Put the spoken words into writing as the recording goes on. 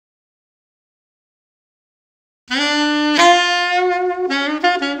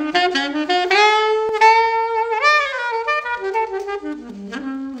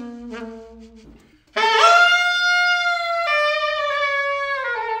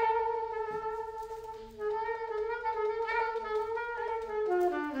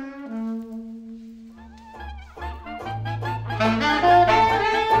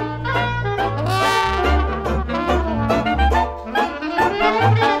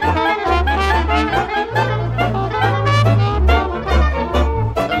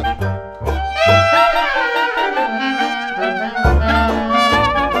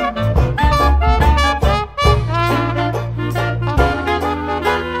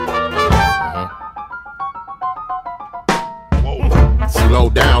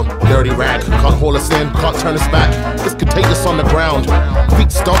dirty rag. Can't haul us in, can't turn us back. It's contagious on the ground.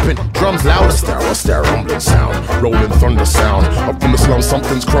 Feet stomping, drums loud. Stare, rumbling sound. Rolling thunder sound. Up in the slum,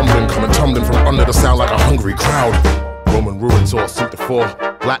 something's crumbling. Coming tumbling from under the sound like a hungry crowd. Roman ruins all suit the four.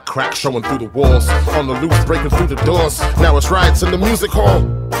 Black crack showing through the walls. On the loose, breaking through the doors. Now it's riots in the music hall.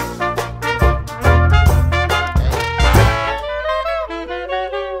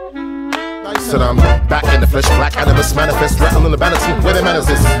 And I'm back in the flesh, black animus manifest, rattling the banners, where their manners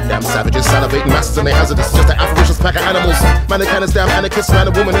is. Damn savages, salivating masses and they hazardous. Just an avaricious pack of animals. Man, cannons, damn anarchists, man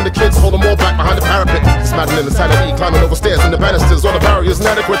and woman and the kids, hold them all back behind the parapet. It's maddening insanity, climbing over stairs and the banisters, all the barriers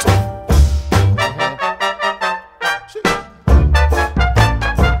inadequate.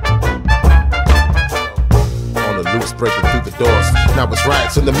 On the loose, breaking through the doors. Now it's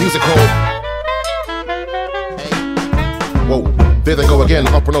riots in the music hall. Whoa. There they go again,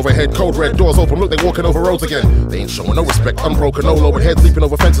 up and overhead, cold red doors open, look, they walking over roads again. They ain't showing no respect, unbroken, no lowered heads, leaping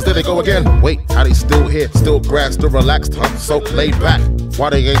over fences, there they go again. Wait, how they still here, still grass, still relaxed, huh, so laid back.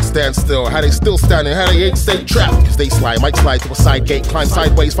 Why they ain't stand still, how they still standing, how they ain't stay trapped. Cause they slide, might slide to a side gate, climb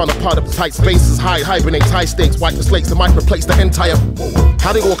sideways, find a part of the tight spaces, hide, hibernate, high stakes, wipe the slates, they might replace the entire.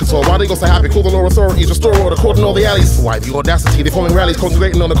 How they walking tall, why they go so happy, call the law authorities, restore order, cordon all the alleys. Why the audacity, they forming rallies,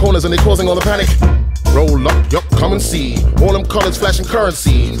 congregating on the corners and they causing all the panic. Roll up, yup, come and see. All them colors flashing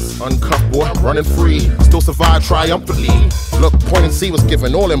currencies. Uncuffed boy, running free. Still survive triumphantly. Look, point and see was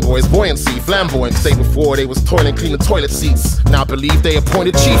given all them boys buoyancy. Flamboyant, say before they was toiling, cleaning toilet seats. Now believe they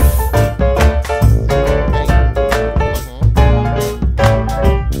appointed chief.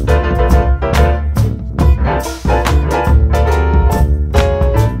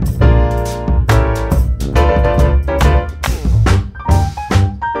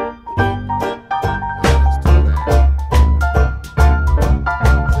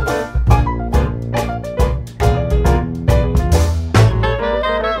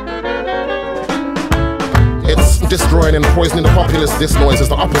 Destroying and poisoning the populace. This noise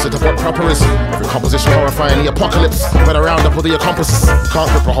is the opposite of what proper is. Every composition horrifying the apocalypse. Better round up with the accomplices. Can't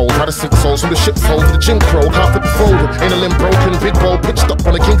rip a hole, try to sink souls from the ship's hold to the chin crow. Can't flip a fold. Ain't a limb broken, big bowl pitched up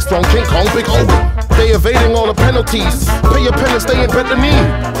on a King's throne. King Kong, big O. They evading all the penalties. Pay your penance, they ain't bent the knee.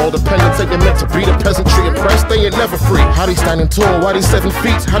 All dependents ain't meant to be the peasantry oppressed. They ain't never free. How they standing tall? Why they 7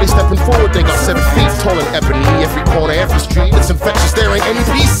 feet? How they stepping forward? They got 7 feet. Tall and ebony, every corner, every street. It's infectious, there ain't any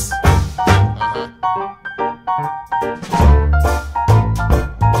peace.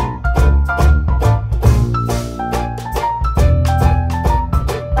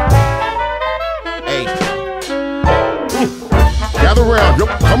 Gather round, yup,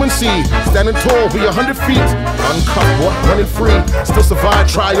 come and see. Standing tall, be 100 feet. Uncut, what, running free. Still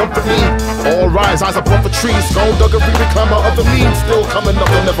survive triumphantly. All rise, eyes above the trees. Skullduggery, the clamor of the mean. Still coming up,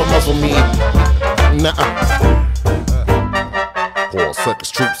 they'll never muzzle me. All circus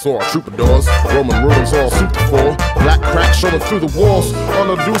troops or troubadours. Roman ruins all suit the four. Black crack showing through the walls. On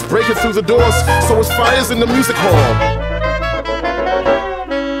the loose, breaking through the doors. So it's fires in the music hall.